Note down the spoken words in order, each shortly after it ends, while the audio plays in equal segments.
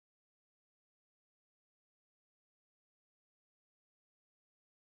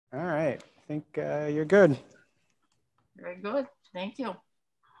All right, I think you're good. Very good, thank you.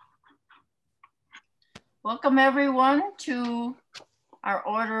 Welcome everyone to our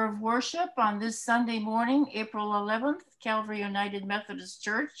order of worship on this Sunday morning, April 11th, Calvary United Methodist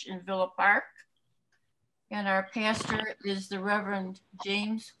Church in Villa Park. And our pastor is the Reverend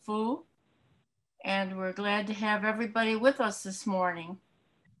James Fu. And we're glad to have everybody with us this morning.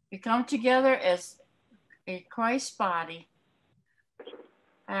 We come together as a Christ body.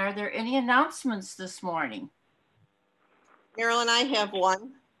 Are there any announcements this morning? Marilyn, I have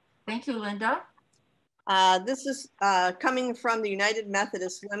one. Thank you, Linda. This is coming from the United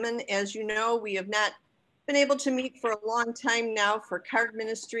Methodist Women. As you know, we have not been able to meet for a long time now for card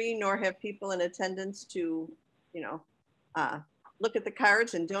ministry, nor have people in attendance to, look at the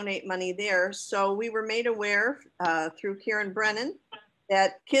cards and donate money there. So we were made aware through Karen Brennan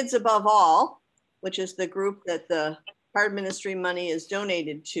that Kids Above All, which is the group that the card ministry money is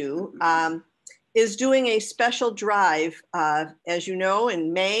donated to, is doing a special drive. As you know,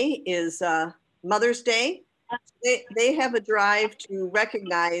 in May is Mother's Day. They have a drive to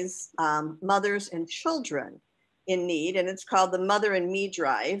recognize mothers and children in need, and it's called the Mother and Me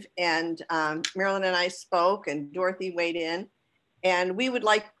Drive. And Marilyn and I spoke, and Dorothy weighed in, and we would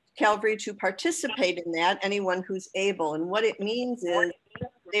like Calvary to participate in that, anyone who's able. And what it means is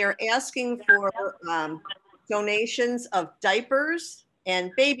they're asking for donations of diapers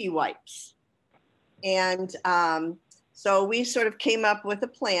and baby wipes. And so we sort of came up with a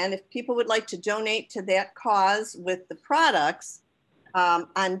plan. If people would like to donate to that cause with the products,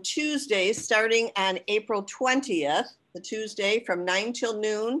 on Tuesdays, starting on April 20th, the Tuesday from 9 till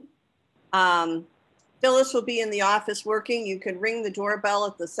noon, Phyllis will be in the office working. You can ring the doorbell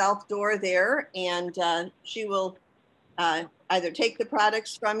at the south door there, and she will either take the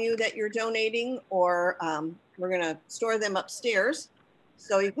products from you that you're donating, or we're going to store them upstairs.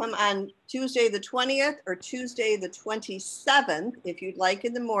 So you come on Tuesday the 20th or Tuesday the 27th, if you'd like,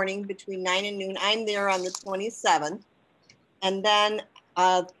 in the morning between 9 and noon. I'm there on the 27th. And then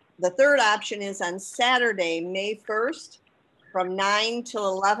the third option is on Saturday, May 1st, from 9 till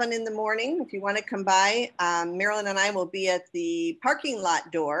 11 in the morning. If you want to come by, Marilyn and I will be at the parking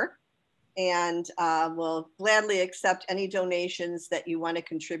lot door, and we'll gladly accept any donations that you want to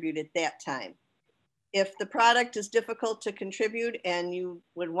contribute at that time. If the product is difficult to contribute and you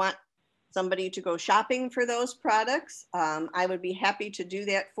would want somebody to go shopping for those products, I would be happy to do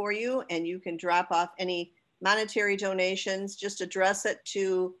that for you. And you can drop off any monetary donations, just address it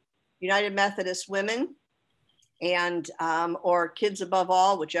to United Methodist Women and or Kids Above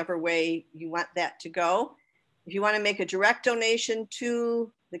All, whichever way you want that to go. If you want to make a direct donation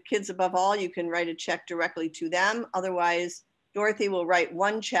to the Kids Above All, you can write a check directly to them. Otherwise, Dorothy will write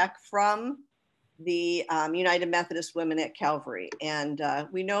one check from the United Methodist Women at Calvary. And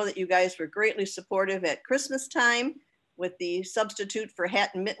we know that you guys were greatly supportive at Christmas time with the Substitute for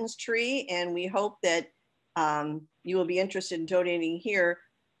Hat and Mittens tree. And we hope that you will be interested in donating here.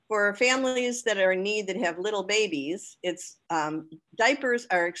 For families that are in need that have little babies, it's diapers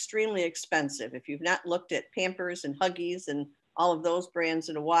are extremely expensive. If you've not looked at Pampers and Huggies and all of those brands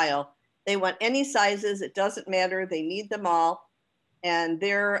in a while, they want any sizes, it doesn't matter, they need them all. And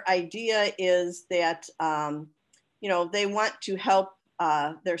their idea is that, they want to help.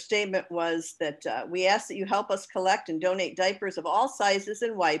 Their statement was that we ask that you help us collect and donate diapers of all sizes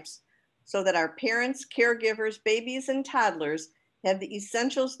and wipes so that our parents, caregivers, babies, and toddlers have the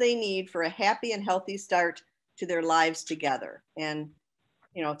essentials they need for a happy and healthy start to their lives together. And,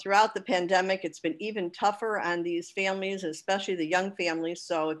 throughout the pandemic, it's been even tougher on these families, especially the young families.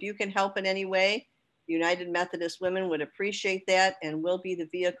 So if you can help in any way, United Methodist Women would appreciate that, and we'll be the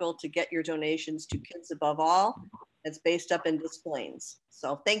vehicle to get your donations to Kids Above All. That's based up in Des Plaines.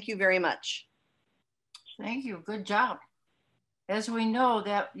 So thank you very much. Thank you, good job. As we know,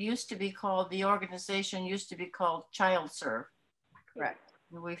 that used to be called, the organization used to be called Child Serve. Correct.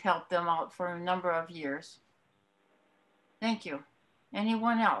 We've helped them out for a number of years. Thank you.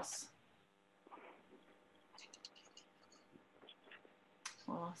 Anyone else?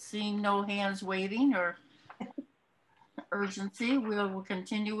 Well, seeing no hands waving or urgency, we will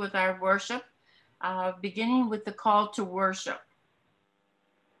continue with our worship, beginning with the call to worship.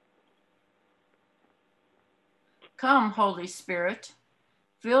 Come, Holy Spirit,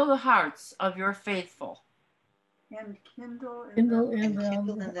 fill the hearts of your faithful. And kindle in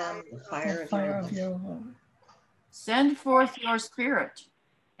them the fire of your love. Send forth your Spirit,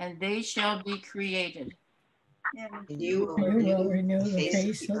 and they shall be created. and You will renew the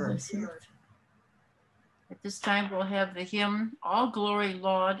face of the earth. At this time, we'll have the hymn, All Glory,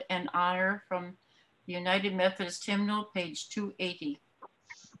 Laud, and Honor from the United Methodist Hymnal, page 280.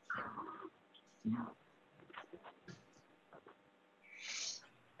 All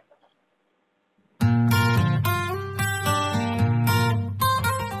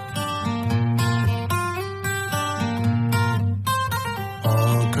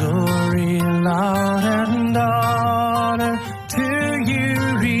glory, loud and honor to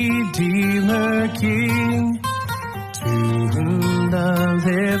you, Redeemer King, to whom the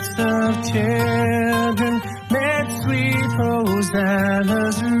lips of children made sweet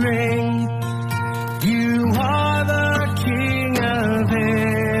hosannas ring. You are the King of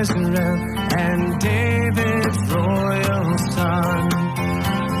Israel and David's royal son.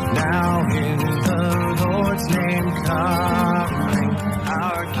 Now in the Lord's name coming,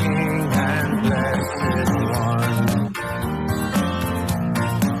 our King and blessed one.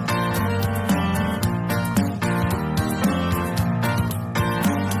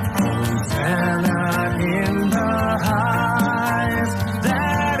 Hosanna in the highest,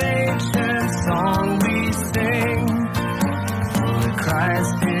 that ancient song we sing. For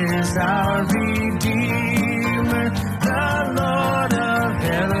Christ is our Redeemer, the Lord of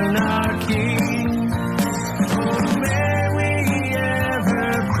heaven, our King. Oh, may we ever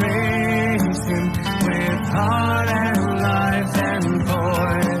praise Him with heart and life and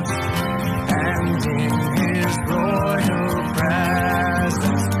voice, and in His royal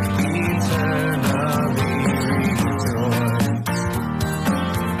presence eternally rejoice.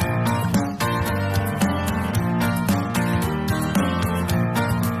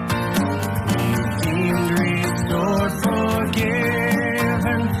 Redeemed, restored,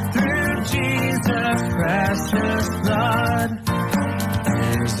 forgiven through Jesus' precious blood.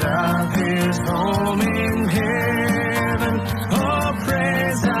 Heirs of His home in heaven, oh,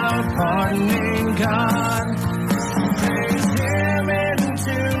 praise our pardoning God. Praise Him in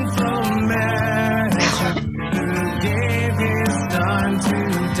tuneful measure, who gave His Son to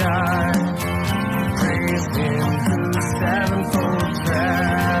die. Praise Him whose sevenfold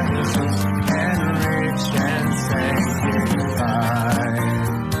treasures enrich and sanctify.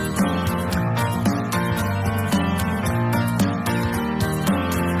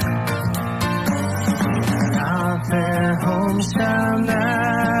 Now their home shall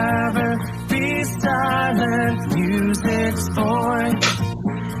never be silent music's voice.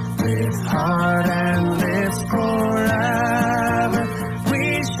 With heart and lips forever,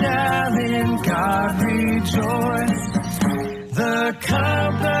 we shall in God rejoice. The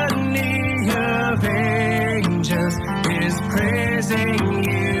company of angels is praising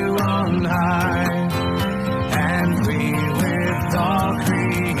you on high, and we with all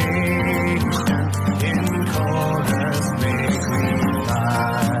creation in chorus make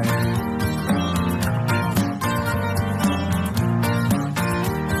reply.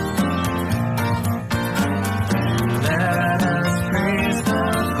 Let us praise the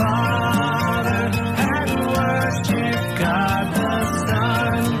Father and worship God the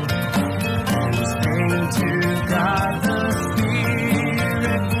Son, and sing to God the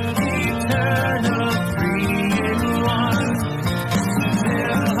Spirit, eternal, three in one,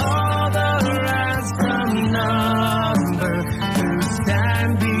 till all the ransomed number who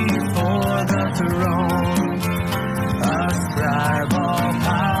stand before the throne ascribe all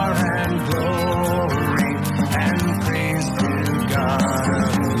power and glory and praise to God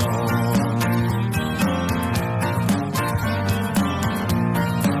alone.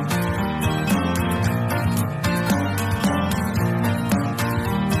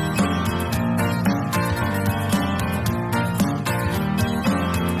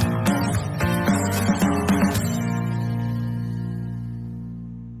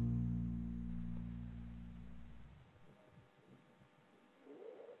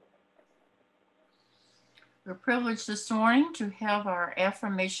 We're privileged this morning to have our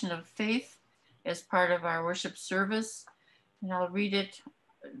affirmation of faith as part of our worship service. And I'll read it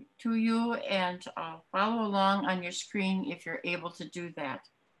to you and follow along on your screen if you're able to do that.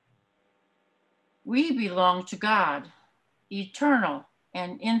 We belong to God, eternal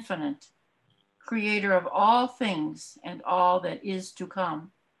and infinite, creator of all things and all that is to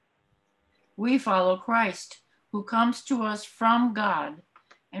come. We follow Christ, who comes to us from God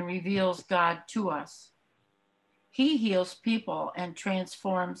and reveals God to us. He heals people and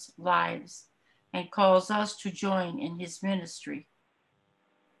transforms lives and calls us to join in his ministry.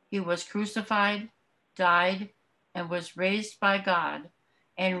 He was crucified, died, and was raised by God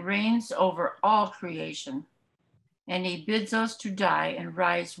and reigns over all creation. And he bids us to die and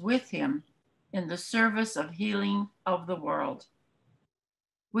rise with him in the service of healing of the world.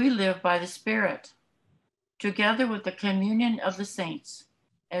 We live by the Spirit, together with the communion of the saints,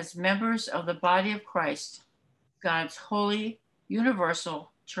 as members of the body of Christ, God's holy,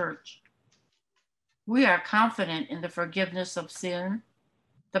 universal church. We are confident in the forgiveness of sin,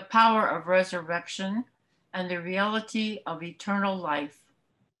 the power of resurrection, and the reality of eternal life.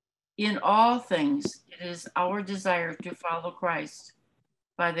 In all things, it is our desire to follow Christ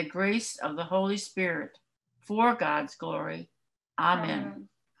by the grace of the Holy Spirit for God's glory. Amen.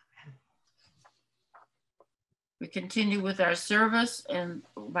 We continue with our service and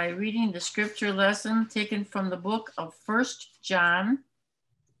by reading the scripture lesson taken from the book of 1 John,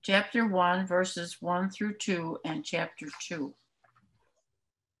 chapter 1, verses 1 through 2, and chapter 2.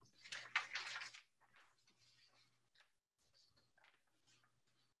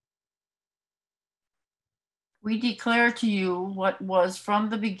 We declare to you what was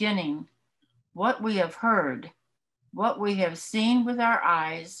from the beginning, what we have heard, what we have seen with our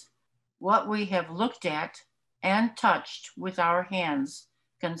eyes, what we have looked at and touched with our hands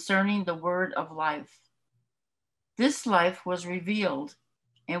concerning the word of life. This life was revealed,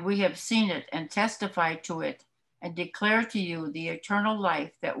 and we have seen it and testified to it and declare to you the eternal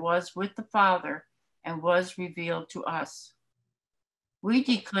life that was with the Father and was revealed to us. We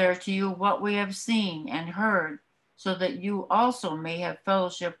declare to you what we have seen and heard, so that you also may have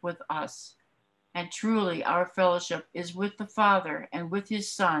fellowship with us. And truly our fellowship is with the Father and with his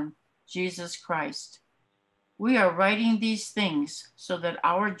Son, Jesus Christ. We are writing these things so that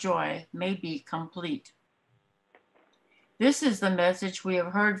our joy may be complete. This is the message we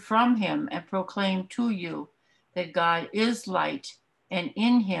have heard from him and proclaimed to you, that God is light, and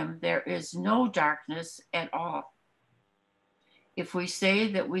in him there is no darkness at all. If we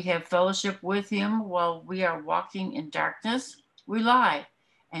say that we have fellowship with him while we are walking in darkness, we lie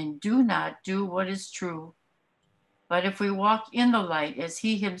and do not do what is true. But if we walk in the light as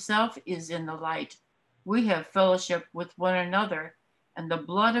he himself is in the light, we have fellowship with one another, and the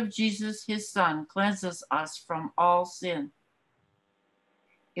blood of Jesus, his Son, cleanses us from all sin.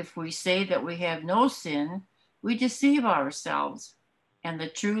 If we say that we have no sin, we deceive ourselves, and the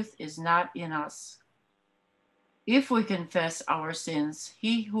truth is not in us. If we confess our sins,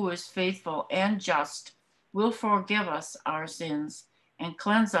 he who is faithful and just will forgive us our sins and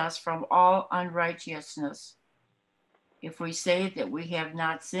cleanse us from all unrighteousness. If we say that we have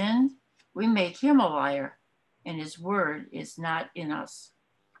not sinned, we make him a liar, and his word is not in us.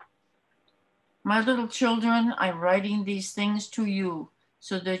 My little children, I'm writing these things to you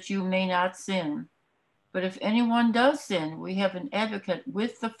so that you may not sin. But if anyone does sin, we have an advocate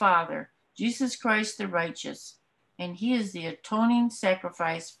with the Father, Jesus Christ the righteous, and he is the atoning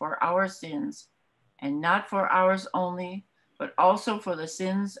sacrifice for our sins, and not for ours only, but also for the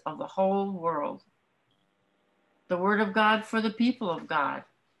sins of the whole world. The word of God for the people of God.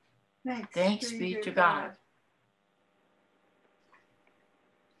 Thanks be to God.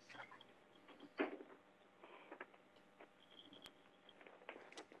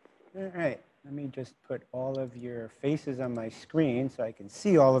 All right, let me just put all of your faces on my screen so I can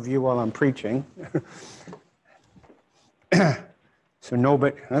see all of you while I'm preaching. So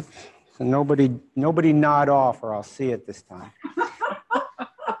nobody nod off, or I'll see it this time.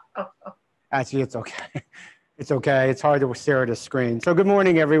 Actually, it's okay. It's okay. It's hard to stare at a screen. So good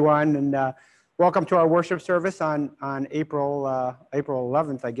morning, everyone, and welcome to our worship service on April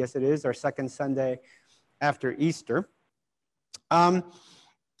 11th, I guess it is, our second Sunday after Easter.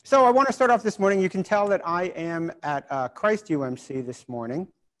 So I want to start off this morning. You can tell that I am at Christ UMC this morning,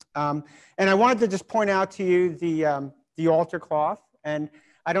 and I wanted to just point out to you the altar cloth. And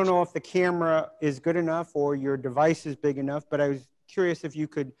I don't know if the camera is good enough or your device is big enough, but I was curious if you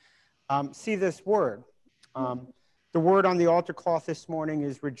could see this word. The word on the altar cloth this morning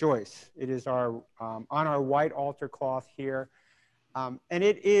is rejoice. It is on our white altar cloth here. And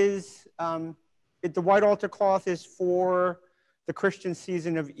it is, the white altar cloth is for the Christian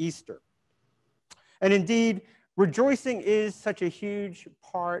season of Easter. And indeed, rejoicing is such a huge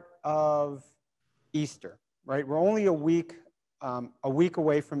part of Easter, right? We're only a week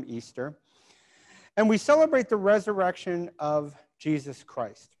away from Easter. And we celebrate the resurrection of Jesus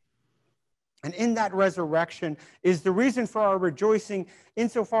Christ. And in that resurrection is the reason for our rejoicing,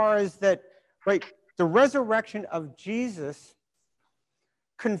 insofar as that, right, the resurrection of Jesus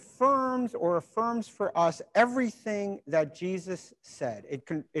confirms or affirms for us everything that Jesus said.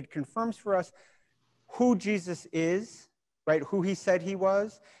 It confirms for us who Jesus is, right, who he said he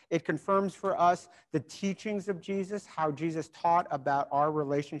was. It confirms for us the teachings of Jesus, how Jesus taught about our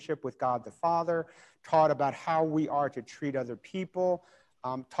relationship with God the Father, taught about how we are to treat other people,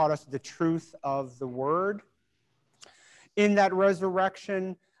 taught us the truth of the word. In that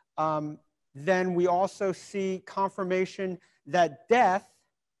resurrection, then we also see confirmation that death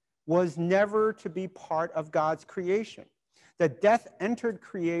was never to be part of God's creation, that death entered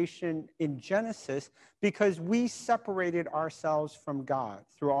creation in Genesis because we separated ourselves from God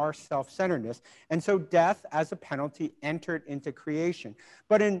through our self-centeredness. And so death, as a penalty, entered into creation.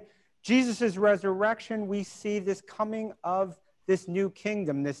 But in Jesus' resurrection, we see this coming of this new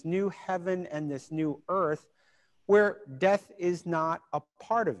kingdom, this new heaven and this new earth, where death is not a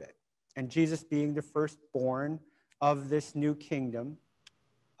part of it. And Jesus being the firstborn of this new kingdom,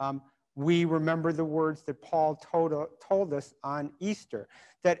 we remember the words that Paul told us on Easter,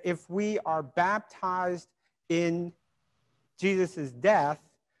 that if we are baptized in Jesus' death,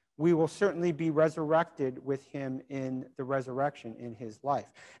 we will certainly be resurrected with him in the resurrection in his life.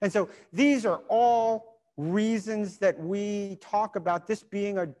 And so these are all reasons that we talk about this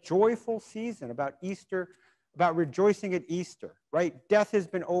being a joyful season, about Easter, about rejoicing at Easter, right? Death has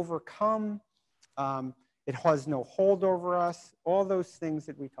been overcome. It has no hold over us, all those things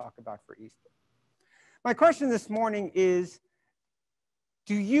that we talk about for Easter. My question this morning is,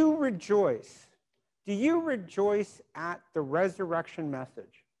 do you rejoice? Do you rejoice at the resurrection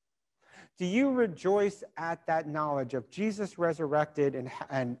message? Do you rejoice at that knowledge of Jesus resurrected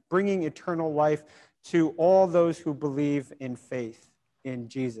and bringing eternal life to all those who believe in faith in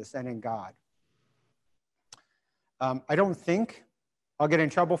Jesus and in God? I don't think I'll get in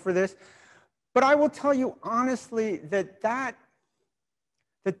trouble for this, but I will tell you honestly that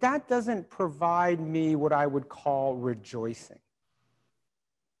doesn't provide me what I would call rejoicing.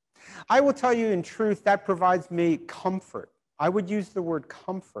 I will tell you in truth that provides me comfort. I would use the word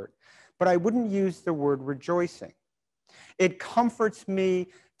comfort, but I wouldn't use the word rejoicing. It comforts me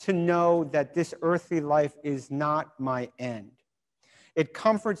to know that this earthly life is not my end. It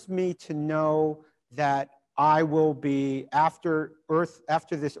comforts me to know that I will be, after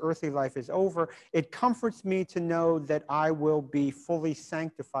this earthly life is over, it comforts me to know that I will be fully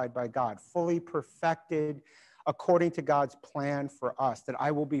sanctified by God, fully perfected according to God's plan for us, that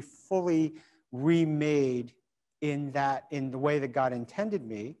I will be fully remade in the way that God intended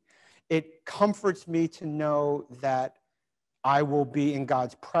me. It comforts me to know that I will be in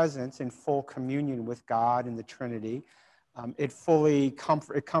God's presence in full communion with God and the Trinity. It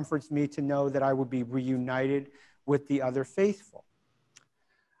comforts me to know that I would be reunited with the other faithful.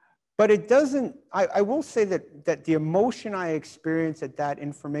 But it doesn't, I will say that the emotion I experience at that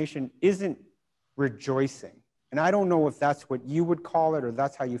information isn't rejoicing. And I don't know if that's what you would call it or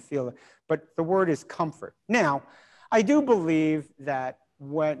that's how you feel it, but the word is comfort. Now, I do believe that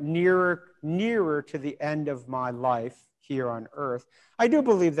when nearer to the end of my life here on earth, I do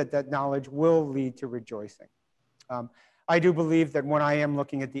believe that knowledge will lead to rejoicing. I do believe that when I am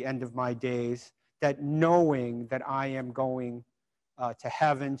looking at the end of my days, that knowing that I am going to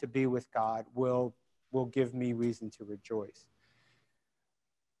heaven to be with God will give me reason to rejoice.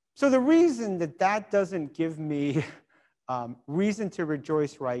 So the reason that doesn't give me reason to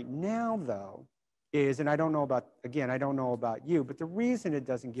rejoice right now, though, is, and I don't know about you, but the reason it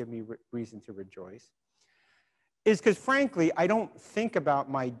doesn't give me reason to rejoice is because, frankly, I don't think about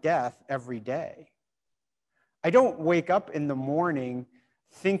my death every day. I don't wake up in the morning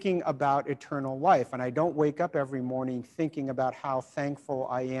thinking about eternal life, and I don't wake up every morning thinking about how thankful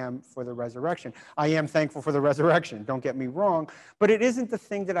I am for the resurrection. I am thankful for the resurrection, don't get me wrong, but it isn't the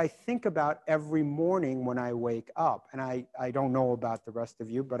thing that I think about every morning when I wake up. And I don't know about the rest of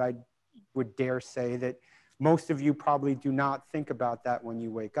you, but I would dare say that most of you probably do not think about that when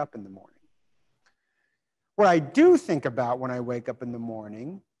you wake up in the morning. What I do think about when I wake up in the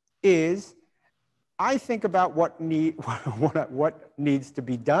morning is I think about what needs to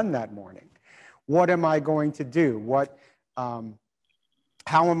be done that morning. What am I going to do? How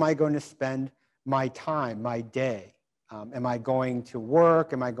am I going to spend my time, my day? Am I going to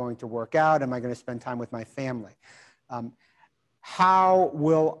work? Am I going to work out? Am I going to spend time with my family? How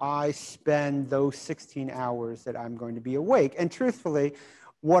will I spend those 16 hours that I'm going to be awake? And truthfully,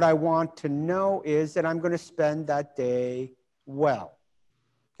 what I want to know is that I'm going to spend that day well,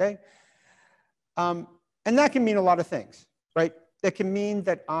 okay? And that can mean a lot of things, right? That can mean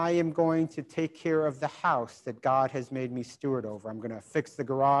that I am going to take care of the house that God has made me steward over. I'm going to fix the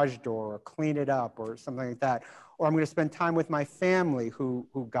garage door or clean it up or something like that. Or I'm going to spend time with my family who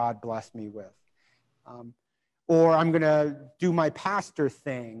God blessed me with. Or I'm going to do my pastor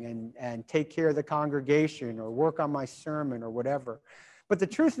thing and take care of the congregation or work on my sermon or whatever. But the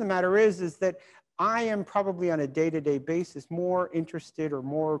truth of the matter is that I am probably on a day-to-day basis more interested or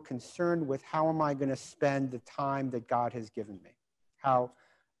more concerned with how am I going to spend the time that God has given me?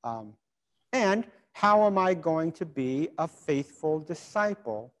 And how am I going to be a faithful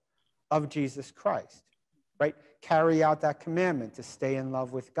disciple of Jesus Christ, right? carry out that commandment, to stay in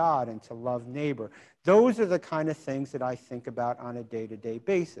love with God and to love neighbor. Those are the kind of things that I think about on a day-to-day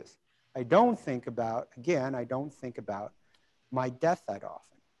basis. I don't think about my death that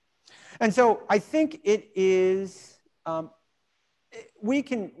often. And so I think it is, we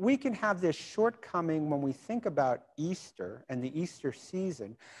can have this shortcoming when we think about Easter and the Easter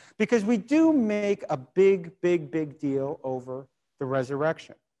season, because we do make a big deal over the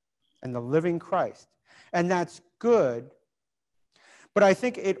resurrection and the living Christ. And that's good. But I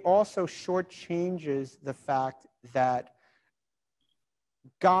think it also shortchanges the fact that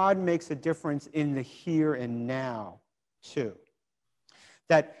God makes a difference in the here and now, too.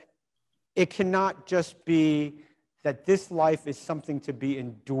 That it cannot just be that this life is something to be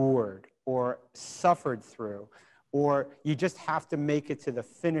endured or suffered through, or you just have to make it to the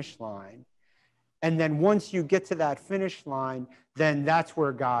finish line. And then once you get to that finish line, then that's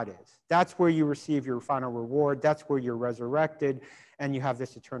where God is. That's where you receive your final reward. That's where you're resurrected, and you have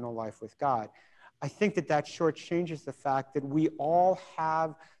this eternal life with God. I think that shortchanges the fact that we all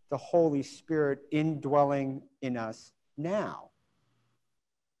have the Holy Spirit indwelling in us now.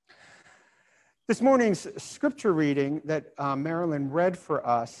 This morning's scripture reading that Marilyn read for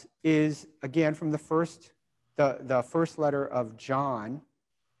us is, again, from the first letter of John.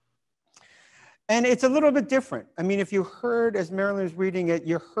 And it's a little bit different. I mean, if you heard, as Marilyn was reading it,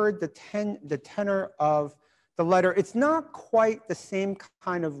 you heard the tenor of the letter. It's not quite the same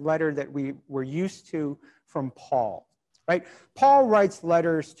kind of letter that we were used to from Paul, right? Paul writes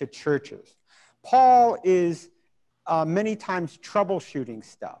letters to churches. Paul is many times troubleshooting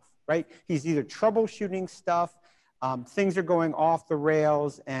stuff, right? He's either troubleshooting stuff, things are going off the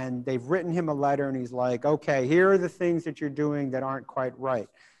rails, and they've written him a letter, and he's like, okay, here are the things that you're doing that aren't quite right.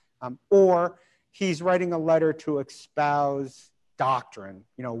 Or he's writing a letter to espouse doctrine.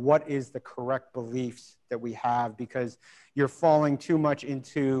 You know, what is the correct beliefs that we have, because you're falling too much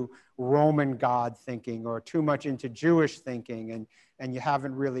into Roman God thinking or too much into Jewish thinking, and you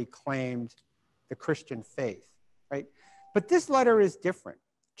haven't really claimed the Christian faith, right? But this letter is different.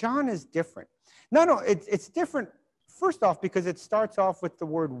 John is different. No, it's different, first off, because it starts off with the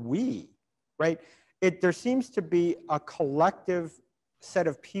word we, right? There seems to be a collective set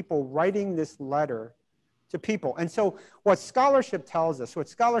of people writing this letter to people. And so what scholarship tells us, what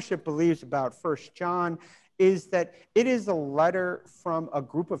scholarship believes about 1 John, is that it is a letter from a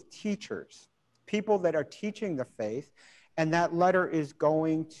group of teachers, people that are teaching the faith, and that letter is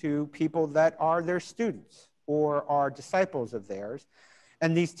going to people that are their students or are disciples of theirs.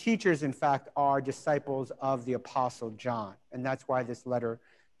 And these teachers, in fact, are disciples of the Apostle John. And that's why this letter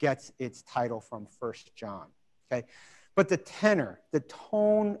gets its title from 1 John, okay? But the tenor, the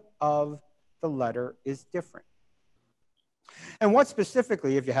tone of the letter is different. And what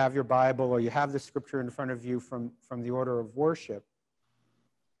specifically, if you have your Bible or you have the scripture in front of you from the order of worship,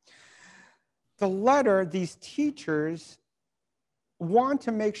 the letter, these teachers want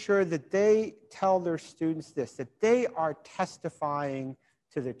to make sure that they tell their students this, that they are testifying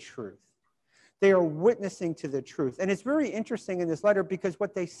to the truth. They are witnessing to the truth. And it's very interesting in this letter because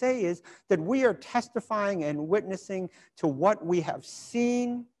what they say is that we are testifying and witnessing to what we have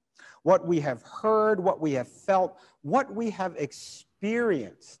seen, what we have heard, what we have felt, what we have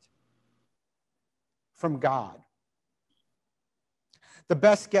experienced from God. The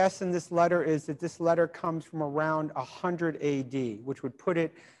best guess in this letter is that this letter comes from around 100 AD, which would put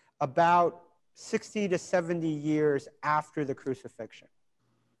it about 60 to 70 years after the crucifixion.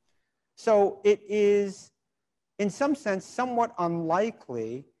 So it is, in some sense, somewhat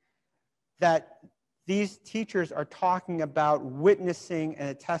unlikely that these teachers are talking about witnessing and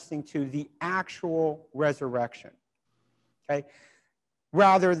attesting to the actual resurrection, okay?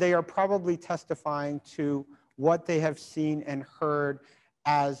 Rather, they are probably testifying to what they have seen and heard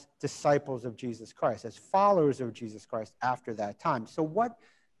as disciples of Jesus Christ, as followers of Jesus Christ after that time. So what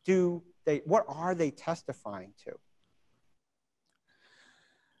are they testifying to?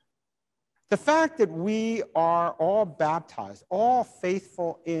 The fact that we are all baptized, all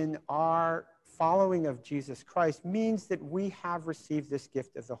faithful in our following of Jesus Christ, means that we have received this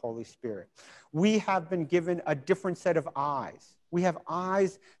gift of the Holy Spirit. We have been given a different set of eyes. We have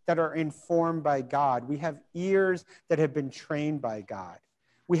eyes that are informed by God. We have ears that have been trained by God.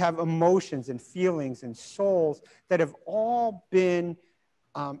 We have emotions and feelings and souls that have all been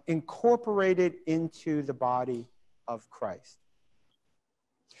incorporated into the body of Christ.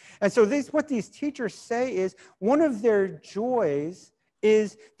 And so what these teachers say is one of their joys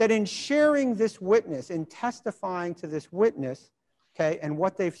is that in sharing this witness, in testifying to this witness, okay, and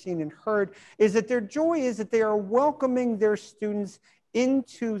what they've seen and heard, is that their joy is that they are welcoming their students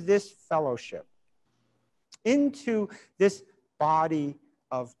into this fellowship. into this body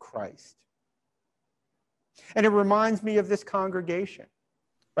of Christ. And it reminds me of this congregation,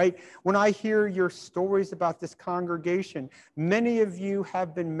 right? When I hear your stories about this congregation, many of you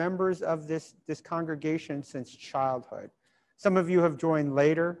have been members of this congregation since childhood. Some of you have joined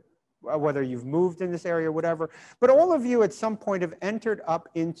later, whether you've moved in this area or whatever, but all of you at some point have entered up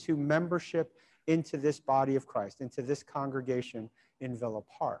into membership into this body of Christ, into this congregation in Villa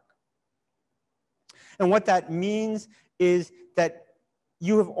Park. And what that means is that we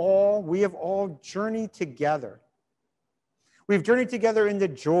have all journeyed together. We've journeyed together in the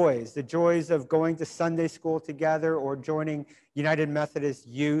joys of going to Sunday school together or joining United Methodist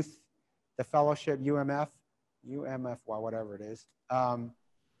Youth, the fellowship, UMF, well, whatever it is.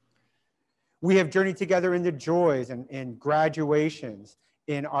 We have journeyed together in the joys and in graduations,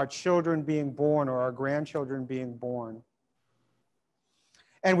 in our children being born or our grandchildren being born.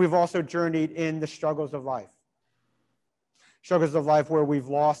 And we've also journeyed in the struggles of life. Struggles of life where we've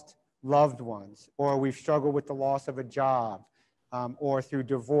lost loved ones, or we've struggled with the loss of a job, or through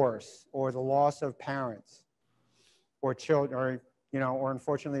divorce, or the loss of parents, or children, or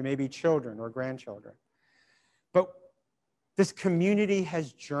unfortunately maybe children or grandchildren. But this community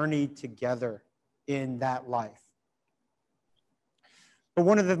has journeyed together in that life. But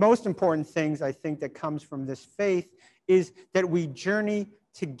one of the most important things I think that comes from this faith is that we journey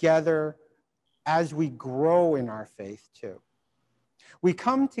together as we grow in our faith too. We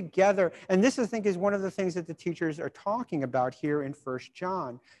come together, and this I think is one of the things that the teachers are talking about here in 1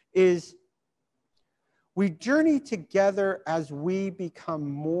 John, is we journey together as we become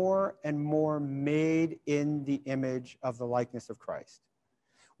more and more made in the image of the likeness of Christ.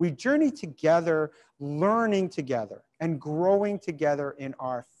 We journey together, learning together and growing together in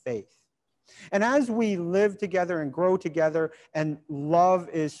our faith. And as we live together and grow together and love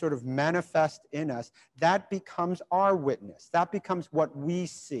is sort of manifest in us, that becomes our witness. That becomes what we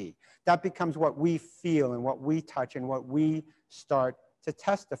see. That becomes what we feel and what we touch and what we start to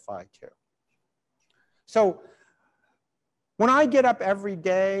testify to. So when I get up every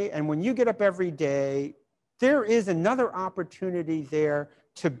day and when you get up every day, there is another opportunity there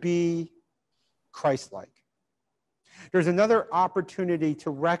to be Christ-like. There's another opportunity to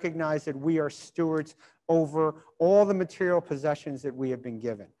recognize that we are stewards over all the material possessions that we have been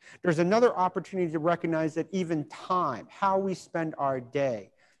given. There's another opportunity to recognize that even time, how we spend our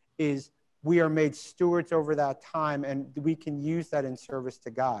day, is we are made stewards over that time, and we can use that in service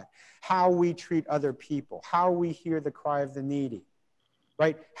to God. How we treat other people, how we hear the cry of the needy,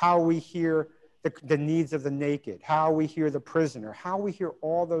 right? How we hear the needs of the naked, how we hear the prisoner, how we hear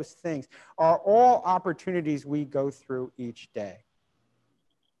all those things are all opportunities we go through each day.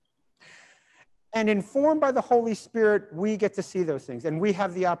 And informed by the Holy Spirit, we get to see those things, and we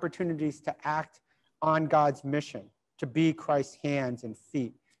have the opportunities to act on God's mission, to be Christ's hands and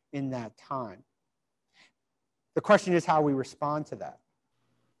feet in that time. The question is how we respond to that.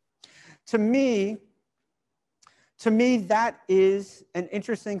 To me, that is an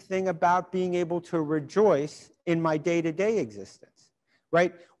interesting thing about being able to rejoice in my day-to-day existence,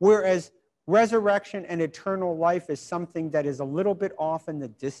 right? Whereas resurrection and eternal life is something that is a little bit off in the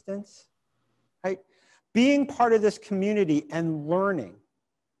distance, right? Being part of this community and learning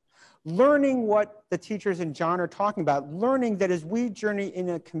what the teachers in John are talking about, learning that as we journey in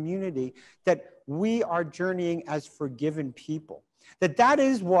a community, that we are journeying as forgiven people, that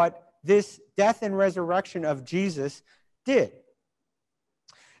is what this death and resurrection of Jesus did,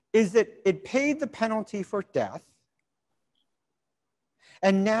 is that it paid the penalty for death,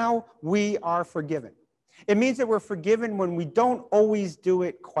 and now we are forgiven. It means that we're forgiven when we don't always do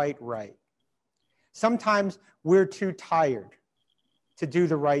it quite right. Sometimes we're too tired to do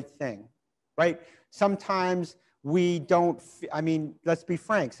the right thing, right? Sometimes we don't, let's be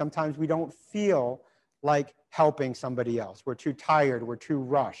frank, sometimes we don't feel like helping somebody else. We're too tired, we're too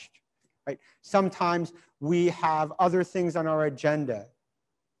rushed. Right? Sometimes we have other things on our agenda.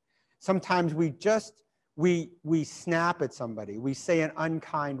 Sometimes we snap at somebody. We say an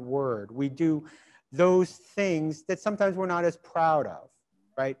unkind word. We do those things that sometimes we're not as proud of,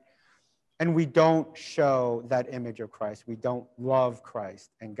 right? And we don't show that image of Christ. We don't love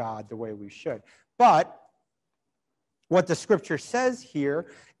Christ and God the way we should. But what the scripture says here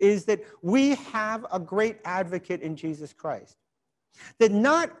is that we have a great advocate in Jesus Christ. That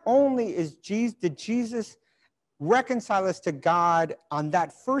not only did Jesus reconcile us to God on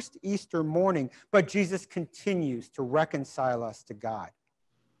that first Easter morning, but Jesus continues to reconcile us to God,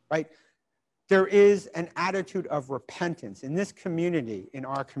 right? There is an attitude of repentance in this community, in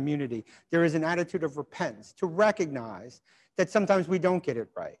our community. There is an attitude of repentance to recognize that sometimes we don't get it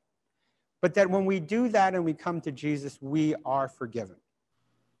right. but that when we do that and we come to Jesus, we are forgiven.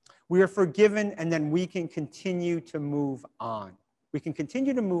 We are forgiven, and then we can continue to move on. We can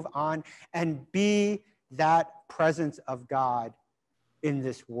continue to move on and be that presence of God in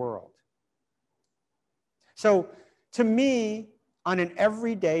this world. So to me, on an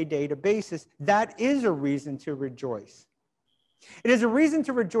everyday data basis, that is a reason to rejoice. It is a reason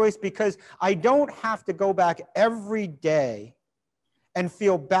to rejoice because I don't have to go back every day and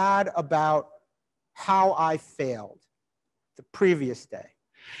feel bad about how I failed the previous day.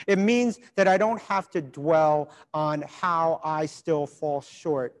 It means that I don't have to dwell on how I still fall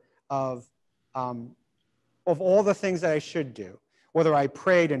short of all the things that I should do, whether I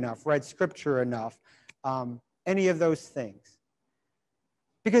prayed enough, read scripture enough, any of those things.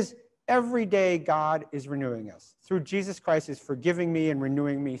 Because every day God is renewing us. Through Jesus Christ is forgiving me and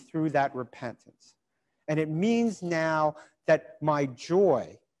renewing me through that repentance. And it means now that my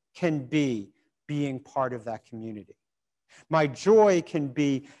joy can be being part of that community. My joy can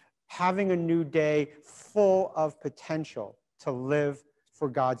be having a new day full of potential to live for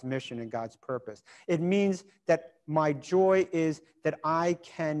God's mission and God's purpose. It means that my joy is that I'm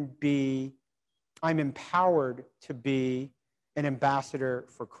empowered to be an ambassador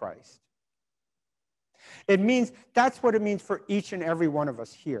for Christ. It means, that's what it means for each and every one of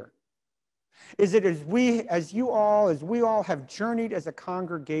us here. Is it as we all have journeyed as a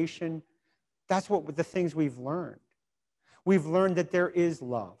congregation, that's what the things we've learned. We've learned that there is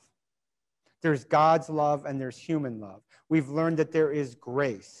love. There's God's love and there's human love. We've learned that there is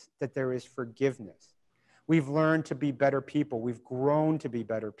grace, that there is forgiveness. We've learned to be better people. We've grown to be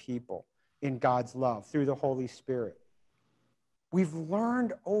better people in God's love through the Holy Spirit. We've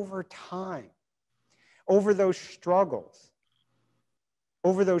learned over time, over those struggles,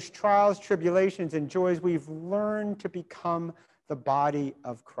 over those trials, tribulations, and joys, we've learned to become the body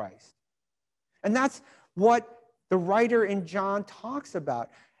of Christ. And that's what the writer in John talks about.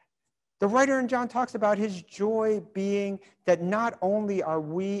 The writer in John talks about his joy being that not only are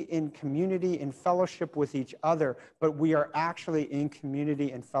we in community and fellowship with each other, but we are actually in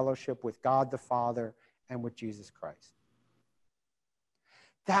community and fellowship with God the Father and with Jesus Christ.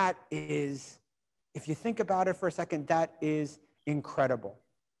 That is, if you think about it for a second, that is incredible.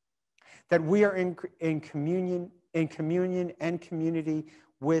 That we are in communion and community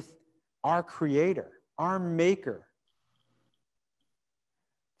with our Creator, our Maker,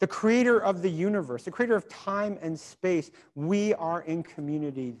 the creator of the universe, the creator of time and space. We are in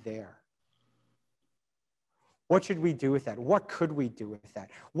community there. What should we do with that? What could we do with that?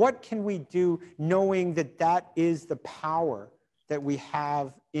 What can we do knowing that that is the power that we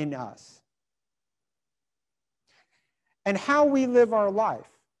have in us? And how we live our life,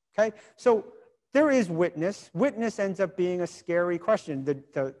 okay? So there is witness. Witness ends up being a scary question.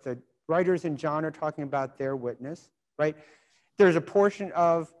 The writers in John are talking about their witness, right? There's a portion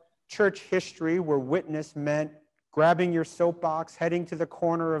of church history where witness meant grabbing your soapbox, heading to the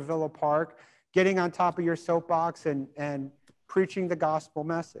corner of Villa Park, getting on top of your soapbox and preaching the gospel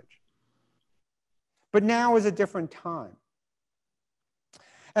message. But now is a different time.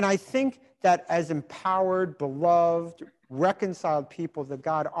 And I think that as empowered, beloved, reconciled people to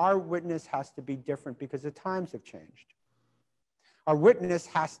God, our witness has to be different because the times have changed. Our witness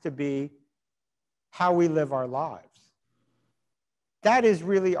has to be how we live our lives. That is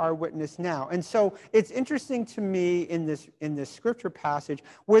really our witness now. And so it's interesting to me in this scripture passage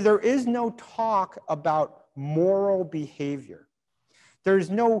where there is no talk about moral behavior. There's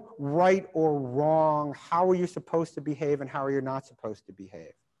no right or wrong. How are you supposed to behave and how are you not supposed to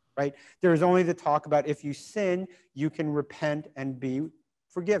behave, right? There's only the talk about if you sin, you can repent and be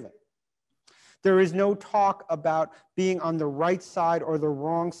forgiven. There is no talk about being on the right side or the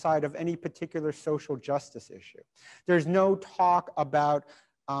wrong side of any particular social justice issue. There's no talk about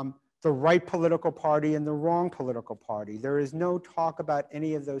the right political party and the wrong political party. There is no talk about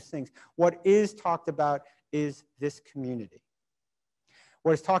any of those things. What is talked about is this community.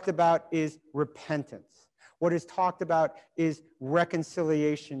 What is talked about is repentance. What is talked about is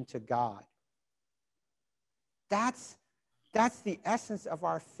reconciliation to God. That's the essence of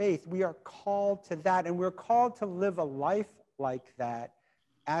our faith. We are called to that, and we're called to live a life like that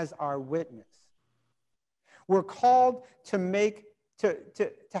as our witness. We're called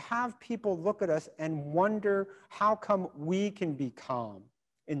to have people look at us and wonder how come we can be calm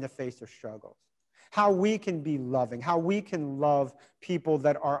in the face of struggles, how we can be loving, how we can love people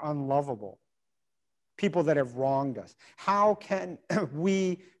that are unlovable, people that have wronged us. How can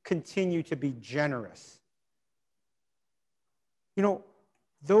we continue to be generous? You know,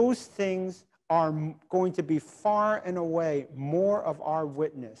 those things are going to be far and away more of our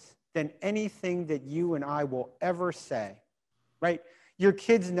witness than anything that you and I will ever say, right? Your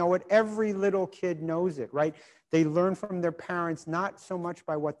kids know it. Every little kid knows it, right? They learn from their parents, not so much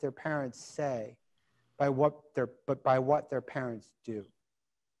by what their parents say, but by what their parents do,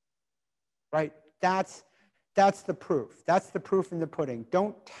 right? That's the proof. That's the proof in the pudding.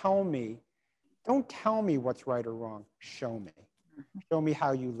 Don't tell me what's right or wrong. Show me. Show me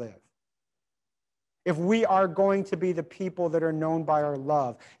how you live. If we are going to be the people that are known by our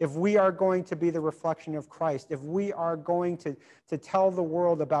love, if we are going to be the reflection of Christ, if we are going to tell the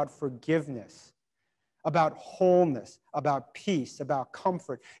world about forgiveness, about wholeness, about peace, about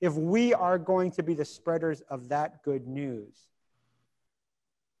comfort, if we are going to be the spreaders of that good news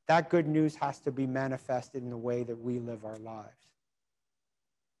has to be manifested in the way that we live our lives.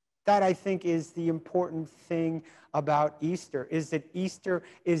 That, I think, is the important thing about Easter, is that Easter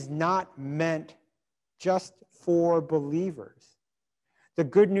is not meant just for believers. The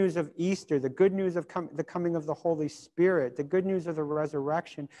good news of Easter, the good news of the coming of the Holy Spirit, the good news of the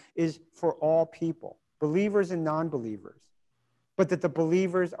resurrection is for all people, believers and non-believers, but that the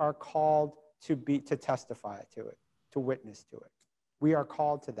believers are called to testify to it, to witness to it. We are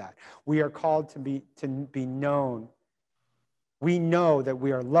called to that. We are called to be known. We know that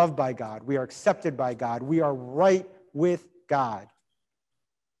we are loved by God. We are accepted by God. We are right with God.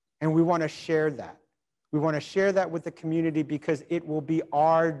 And we want to share that. We want to share that with the community because it will be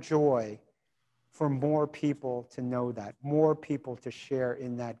our joy for more people to know that, more people to share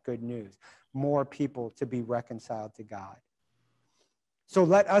in that good news, more people to be reconciled to God. So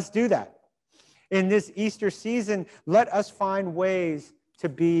let us do that. In this Easter season, let us find ways to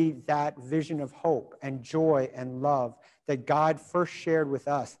be that vision of hope and joy and love that God first shared with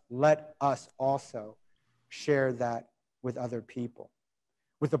us. Let us also share that with other people.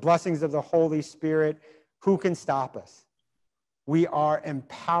 With the blessings of the Holy Spirit, who can stop us? We are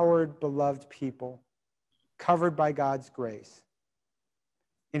empowered, beloved people, covered by God's grace.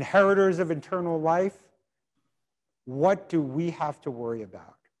 Inheritors of eternal life, what do we have to worry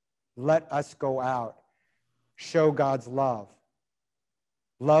about? Let us go out, show God's love.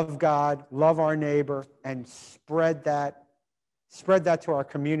 Love God, love our neighbor, and spread that to our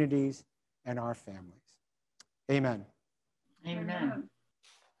communities and our families. Amen. Amen.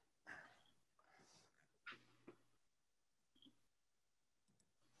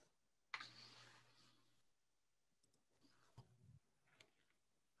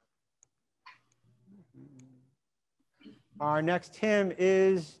 Our next hymn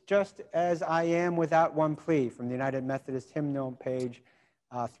is Just As I Am Without One Plea from the United Methodist Hymnal, page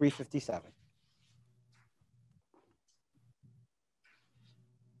 357.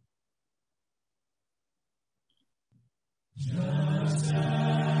 Just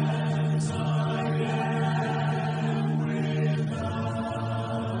as I am without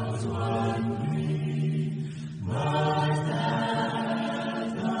one plea, but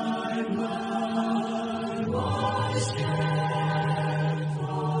that thy blood was shed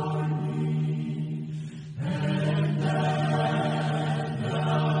for me, and that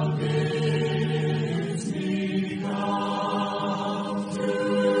thou didst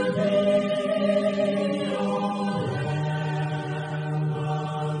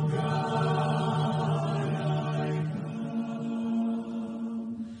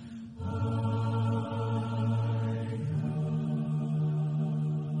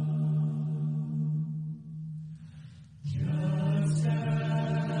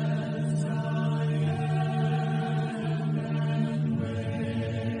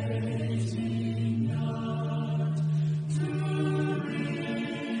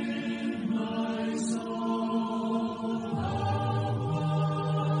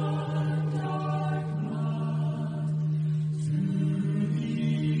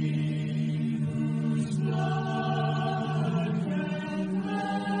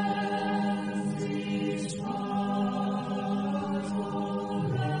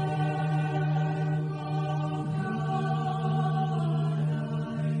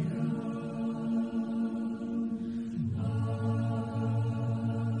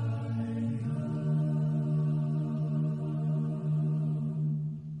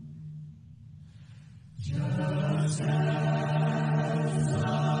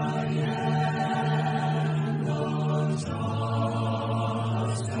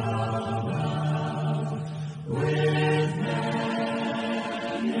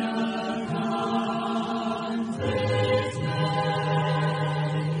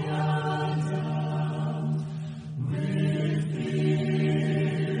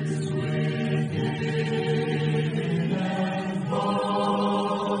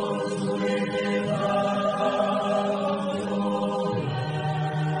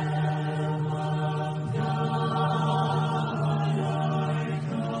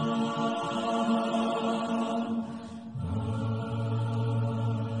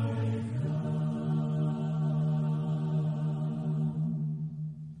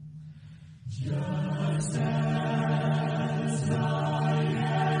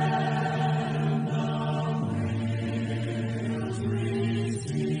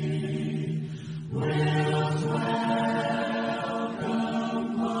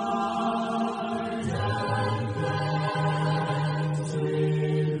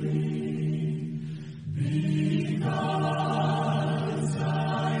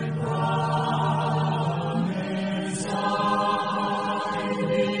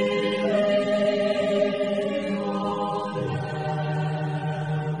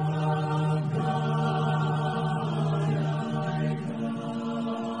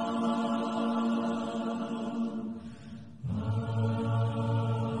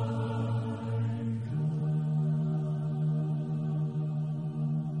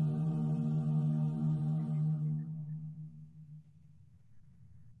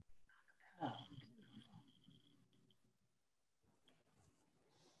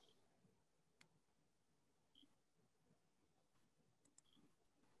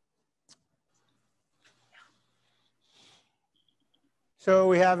So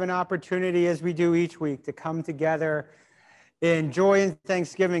we have an opportunity, as we do each week, to come together in joy and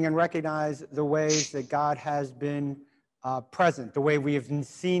thanksgiving and recognize the ways that God has been present, the way we have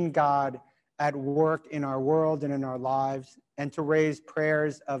seen God at work in our world and in our lives, and to raise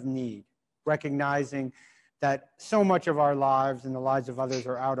prayers of need, recognizing that so much of our lives and the lives of others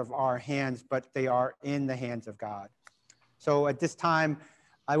are out of our hands, but they are in the hands of God. So at this time,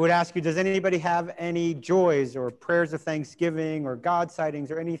 I would ask you, does anybody have any joys or prayers of thanksgiving or God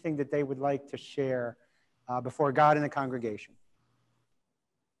sightings or anything that they would like to share before God and the congregation?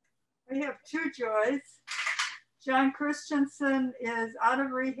 We have two joys. John Christensen is out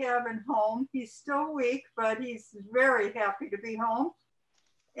of rehab and home. He's still weak, but he's very happy to be home.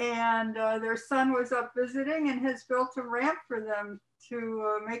 And their son was up visiting and has built a ramp for them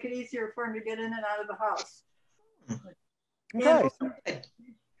to make it easier for him to get in and out of the house. Okay.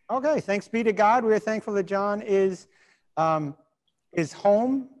 Okay, thanks be to God. We are thankful that John is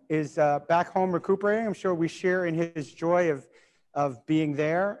home, is back home recuperating. I'm sure we share in his joy of being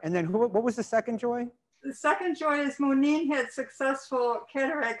there. And then what was the second joy? The second joy is Monine had successful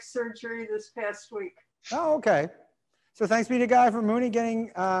cataract surgery this past week. Oh, okay. So thanks be to God for Mooney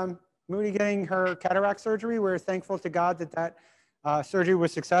getting her cataract surgery. We're thankful to God that surgery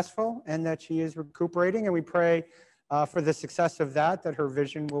was successful and that she is recuperating. And we pray for the success of that her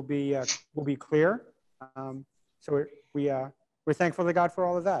vision will be clear. So we're thankful to God for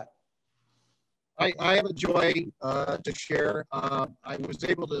all of that. I have a joy to share. I was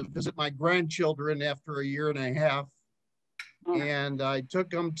able to visit my grandchildren after a year and a half, and I took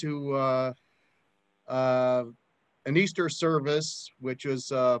them to an Easter service, which was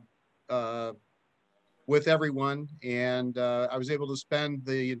with everyone, and I was able to spend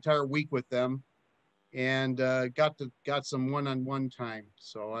the entire week with them, and got some one-on-one time.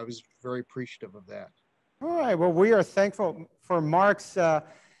 So I was very appreciative of that. All right. Well, we are thankful for Mark's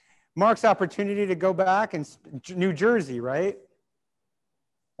opportunity to go back in New Jersey, right?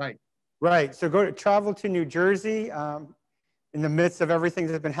 Right. Right. So travel to New Jersey in the midst of everything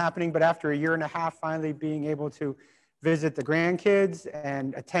that's been happening, but after a year and a half, finally being able to visit the grandkids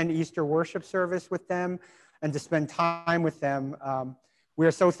and attend Easter worship service with them and to spend time with them. We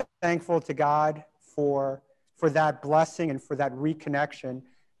are so thankful to God for that blessing and for that reconnection.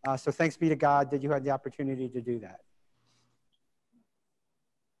 So thanks be to God that you had the opportunity to do that.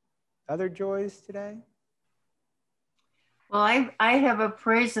 Other joys today? Well, I have a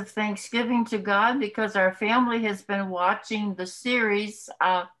praise of thanksgiving to God because our family has been watching the series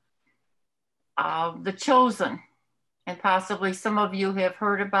The Chosen, and possibly some of you have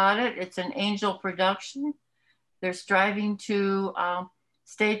heard about it. It's an angel production. They're striving to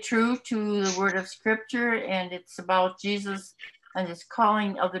stay true to the word of Scripture, and it's about Jesus and his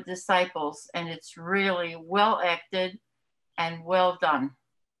calling of the disciples, and it's really well acted and well done.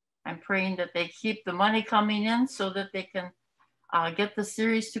 I'm praying that they keep the money coming in so that they can get the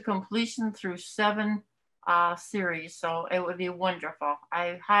series to completion through 7 series. So it would be wonderful.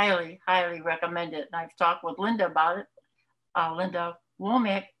 I highly, highly recommend it. And I've talked with Linda about it. Linda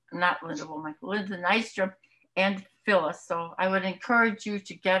Nystrom and Phyllis. So I would encourage you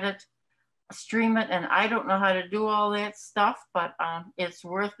to get it, stream it. And I don't know how to do all that stuff, but it's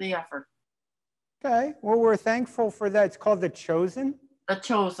worth the effort. Okay. Well, we're thankful for that. It's called The Chosen. The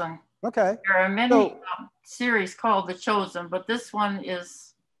Chosen. Okay. There are many series called The Chosen, but this one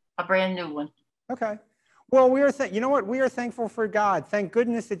is a brand new one. Okay. Well, you know what? We are thankful for God. Thank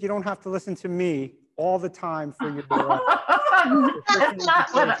goodness that you don't have to listen to me all the time for your That's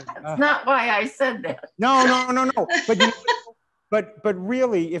not why I said that. No. But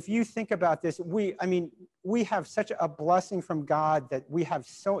really, if you think about this, we have such a blessing from God that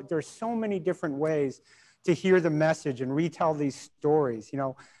there's so many different ways to hear the message and retell these stories,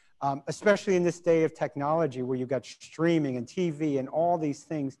 especially in this day of technology where you've got streaming and TV and all these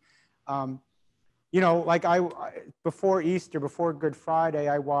things. Like before Easter, before Good Friday,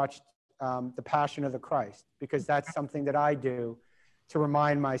 I watched The Passion of the Christ, because that's something that I do to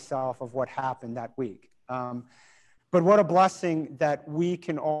remind myself of what happened that week. But what a blessing that we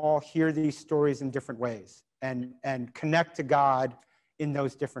can all hear these stories in different ways and connect to God in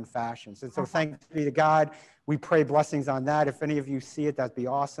those different fashions. And so thanks be to God. We pray blessings on that. If any of you see it, that'd be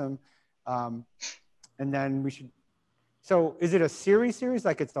awesome. And then we should, so is it a series?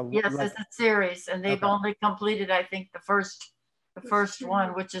 Like it's a— Yes, it's a series, and they've only completed, I think, the first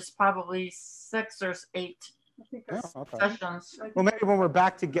one, which is probably 6 or 8 sessions. Well, maybe when we're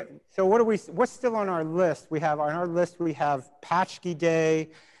back to so what's still on our list? We have Patchkey Day,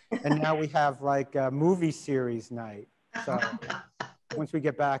 and now we have like a movie series night. So once we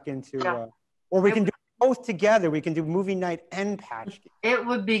get back into, or we can do both together. We can do movie night and patch game. It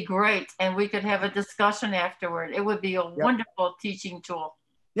would be great, and we could have a discussion afterward. It would be a wonderful teaching tool.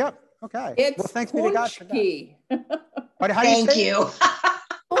 Yep. Okay. It's well, thanks be to God for that. punchki. How do you Thank say you.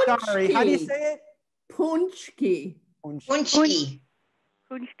 it? Sorry. How do you say it? Punchki. Punchki.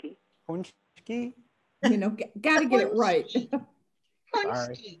 Punchki. Punchki. You know, gotta get it right.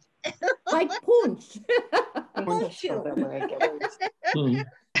 Punchki. Like punch. Punch you.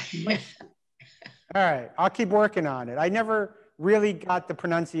 All right. I'll keep working on it. I never really got the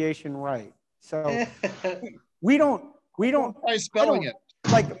pronunciation right. So we don't Try spelling it.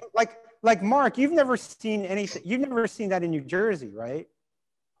 like Mark, you've never seen anything. You've never seen that in New Jersey, right?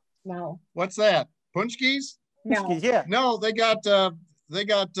 No. What's that? Punchkis? No. Yeah. No, they got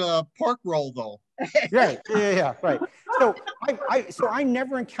pork roll though. Right. Yeah. Right. So I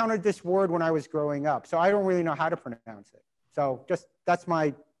never encountered this word when I was growing up. So I don't really know how to pronounce it. So just that's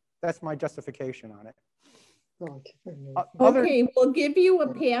my justification on it. Okay, we'll give you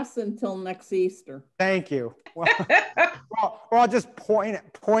a pass until next Easter. Thank you. Well, I'll just point at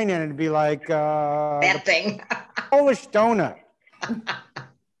it and be like That thing. Polish donut.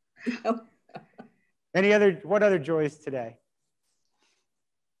 What other joys today?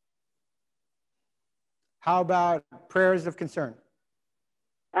 How about prayers of concern?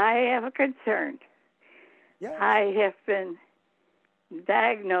 I have a concern. Yeah. I have been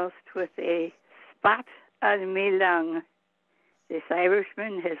diagnosed with a spot on my lung. This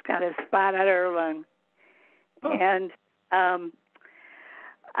Irishman has got a spot on her lung. Oh. And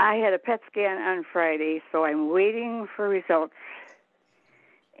I had a PET scan on Friday, so I'm waiting for results.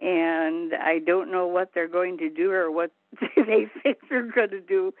 And I don't know what they're going to do or what they think they're going to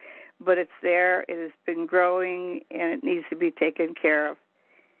do, but it's there. It has been growing, and it needs to be taken care of.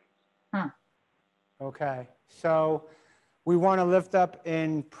 Okay. So we want to lift up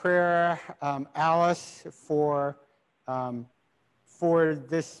in prayer Alice for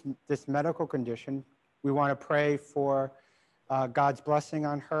this medical condition. We want to pray for God's blessing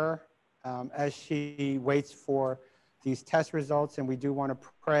on her as she waits for these test results, and we do want to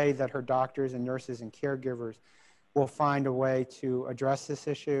pray that her doctors and nurses and caregivers will find a way to address this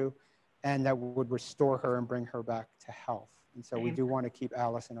issue and that would restore her and bring her back to health. And so we do want to keep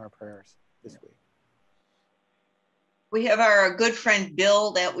Alice in our prayers this week. We have our good friend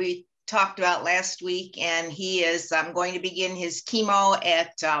Bill that we talked about last week, and he is going to begin his chemo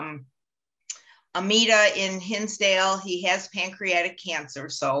at Amita in Hinsdale. He has pancreatic cancer,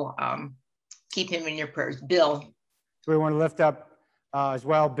 so keep him in your prayers. Bill. So we want to lift up as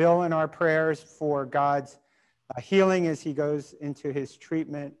well Bill in our prayers for God's healing as he goes into his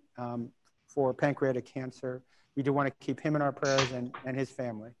treatment for pancreatic cancer. We do want to keep him in our prayers and his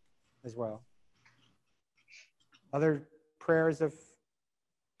family as well. Other prayers of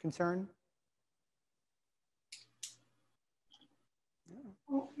concern?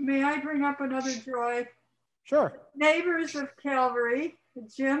 May I bring up another joy? Sure. Neighbors of Calvary,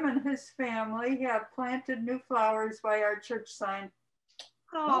 Jim and his family have planted new flowers by our church sign.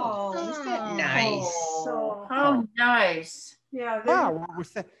 Oh, isn't that nice? So, How nice. yeah. Wow,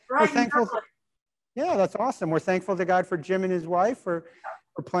 we're thankful. Yeah, that's awesome. We're thankful to God for Jim and his wife for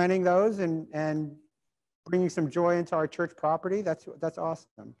planting those and bringing some joy into our church property. That's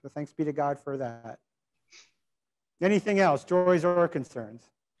awesome. So thanks be to God for that. Anything else, joys or concerns?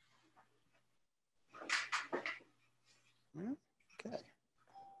 Okay.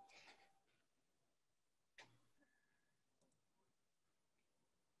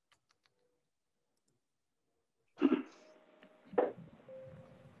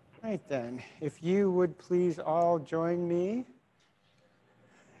 Right then, if you would please all join me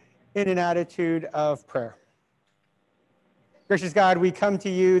in an attitude of prayer. Gracious God, we come to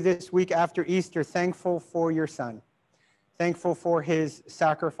you this week after Easter, thankful for your Son, thankful for his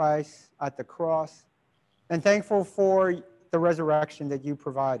sacrifice at the cross, and thankful for the resurrection that you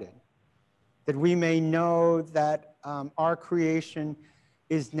provided, that we may know that our creation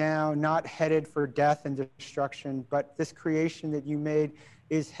is now not headed for death and destruction, but this creation that you made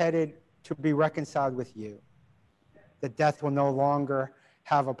is headed to be reconciled with you, that death will no longer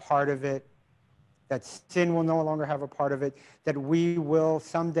have a part of it, that sin will no longer have a part of it, that we will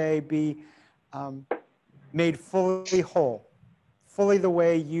someday be made fully whole, fully the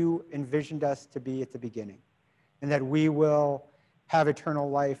way you envisioned us to be at the beginning, and that we will have eternal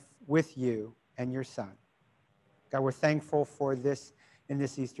life with you and your Son. God, we're thankful for this in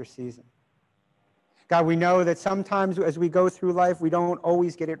this Easter season. God, we know that sometimes as we go through life, we don't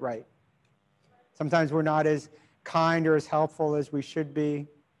always get it right. Sometimes we're not as kind or as helpful as we should be.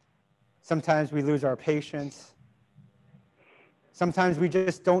 Sometimes we lose our patience. Sometimes we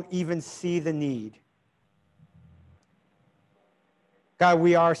just don't even see the need. God,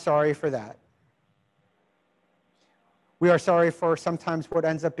 we are sorry for that. We are sorry for sometimes what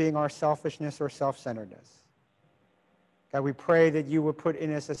ends up being our selfishness or self-centeredness. God, we pray that you would put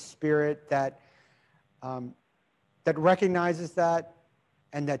in us a spirit that recognizes that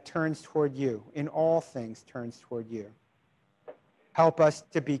and that turns toward you. In all things, turns toward you. Help us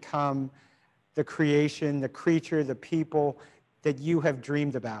to become the creation, the creature, the people that you have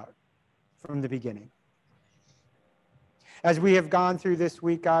dreamed about from the beginning. As we have gone through this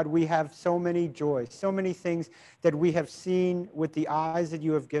week, God, we have so many joys, so many things that we have seen with the eyes that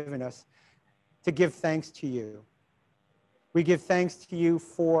you have given us to give thanks to you. We give thanks to you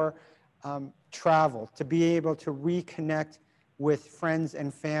for travel, to be able to reconnect with friends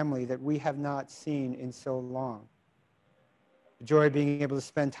and family that we have not seen in so long. The joy of being able to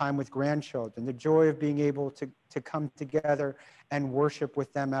spend time with grandchildren, the joy of being able to come together and worship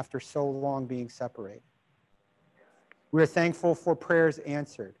with them after so long being separated. We are thankful for prayers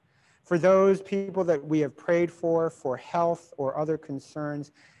answered, for those people that we have prayed for health or other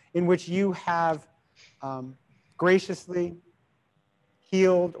concerns, in which you have graciously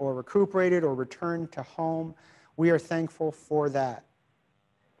healed or recuperated or returned to home. We are thankful for that.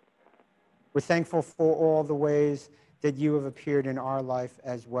 We're thankful for all the ways that you have appeared in our life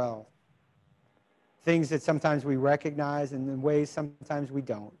as well. Things that sometimes we recognize and in ways sometimes we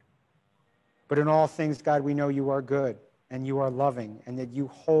don't. But in all things, God, we know you are good and you are loving and that you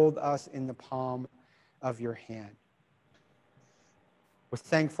hold us in the palm of your hand. We're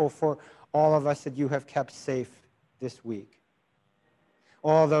thankful for all of us that you have kept safe this week.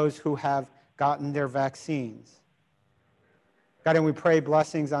 All those who have gotten their vaccines. God, and we pray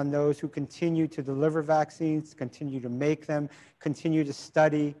blessings on those who continue to deliver vaccines, continue to make them, continue to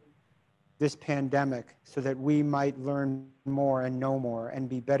study this pandemic so that we might learn more and know more and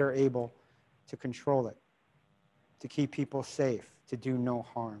be better able to control it, to keep people safe, to do no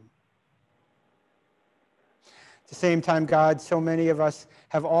harm. At the same time, God, so many of us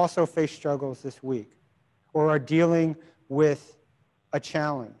have also faced struggles this week or are dealing with a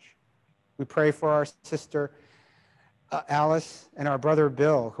challenge. We pray for our sister Alice and our brother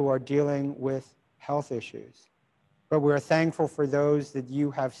Bill, who are dealing with health issues. But we're thankful for those that you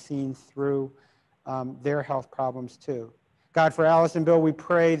have seen through their health problems too. God, for Alice and Bill, we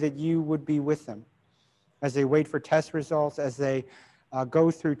pray that you would be with them as they wait for test results, as they go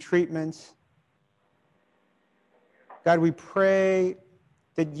through treatments. God, we pray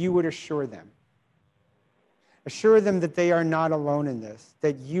that you would assure them. Assure them that they are not alone in this,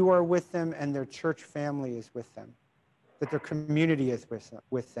 that you are with them and their church family is with them, that their community is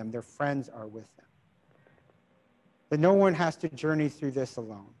with them, their friends are with them, that no one has to journey through this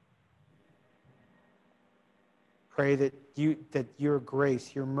alone. Pray that your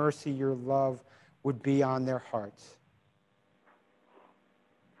grace, your mercy, your love would be on their hearts,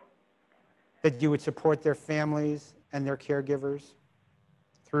 that you would support their families and their caregivers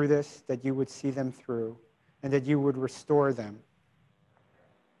through this, that you would see them through, and that you would restore them.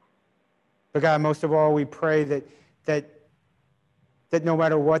 But God, most of all, we pray that no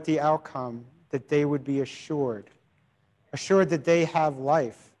matter what the outcome, that they would be assured that they have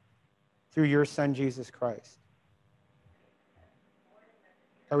life through your Son, Jesus Christ.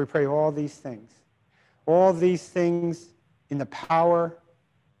 God, we pray all these things in the power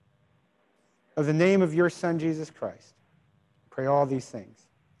of the name of your Son, Jesus Christ. Pray all these things.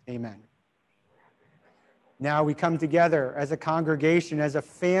 Amen. Now we come together as a congregation, as a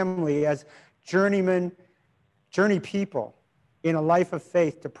family, as journey people in a life of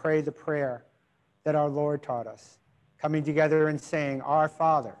faith to pray the prayer that our Lord taught us. Coming together and saying, Our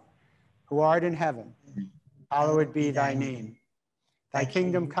Father, who art in heaven, hallowed be thy name. Thy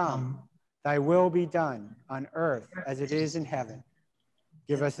kingdom come, thy will be done on earth as it is in heaven.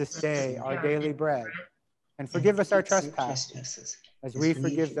 Give us this day our daily bread, and forgive us our trespasses, as we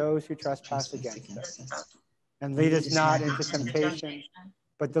forgive those who trespass against us. And lead us not into temptation,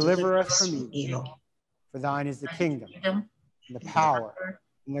 but deliver us from evil. For thine is the kingdom, and the power,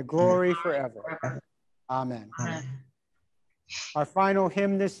 and the glory forever. Amen. Our final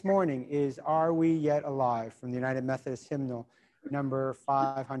hymn this morning is Are We Yet Alive, from the United Methodist Hymnal, number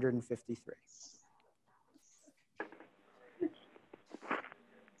 553.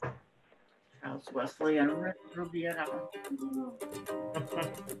 Charles Wesley and Ruby and Ellen.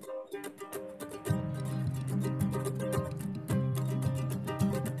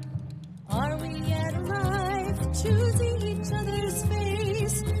 Are we yet alive, choosing each other's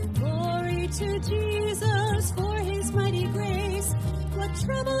face? Glory to Jesus for his mighty grace. What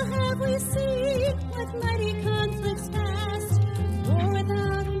trouble have we seen? What mighty conflicts past? War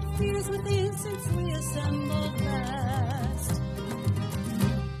without and fears within since we assembled last.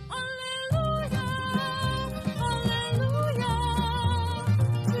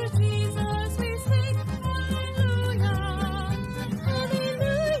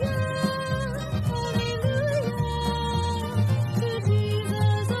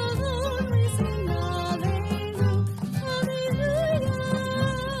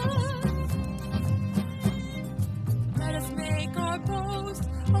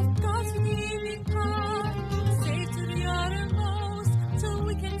 of God's redeeming power, saved to the uttermost, till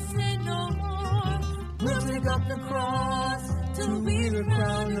we can sin no more. We'll take up the cross till we the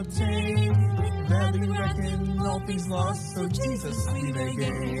crown obtain. We gladly reckon all things lost, so Jesus we may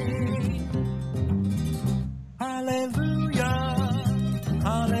gain. Hallelujah,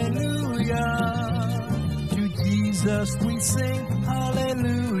 hallelujah. To Jesus we sing,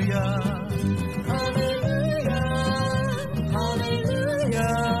 hallelujah, hallelujah,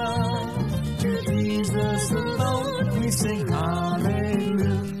 hallelujah. To Jesus alone we sing,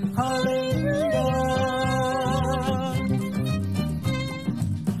 hallelujah, hallelujah.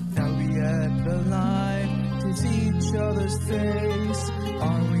 Are we yet alive to see each other's face?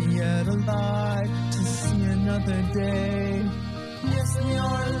 Are we yet alive to see another day? Yes, we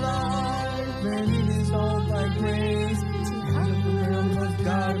are alive, and it is all by grace to have the realm of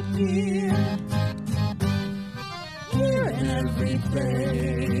God appear here in every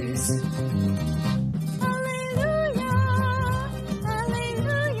place. Hallelujah,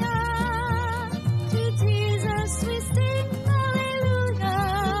 hallelujah. To Jesus we sing, hallelujah,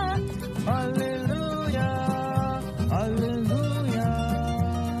 hallelujah, hallelujah.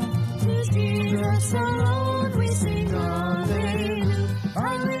 To Jesus alone we sing, hallelujah,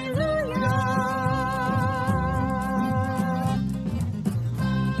 hallelujah.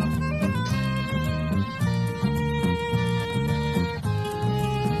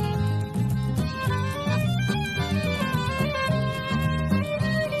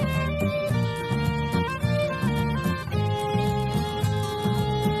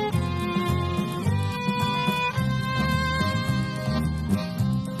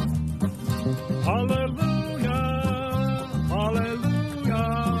 Hallelujah, hallelujah.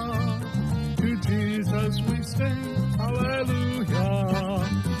 To Jesus we sing, hallelujah,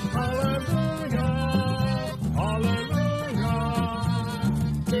 hallelujah, hallelujah.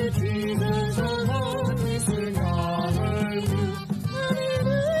 To Jesus alone we sing, hallelujah,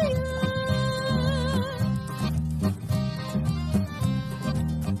 hallelujah.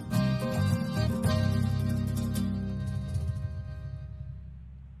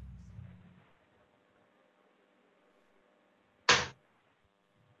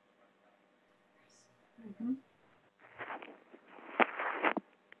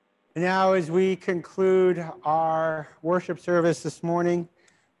 Now, as we conclude our worship service this morning,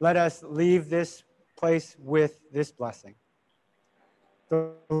 let us leave this place with this blessing.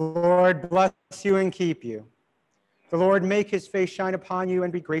 The Lord bless you and keep you. The Lord make his face shine upon you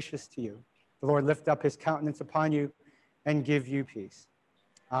and be gracious to you. The Lord lift up his countenance upon you and give you peace.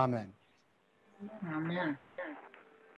 Amen. Amen.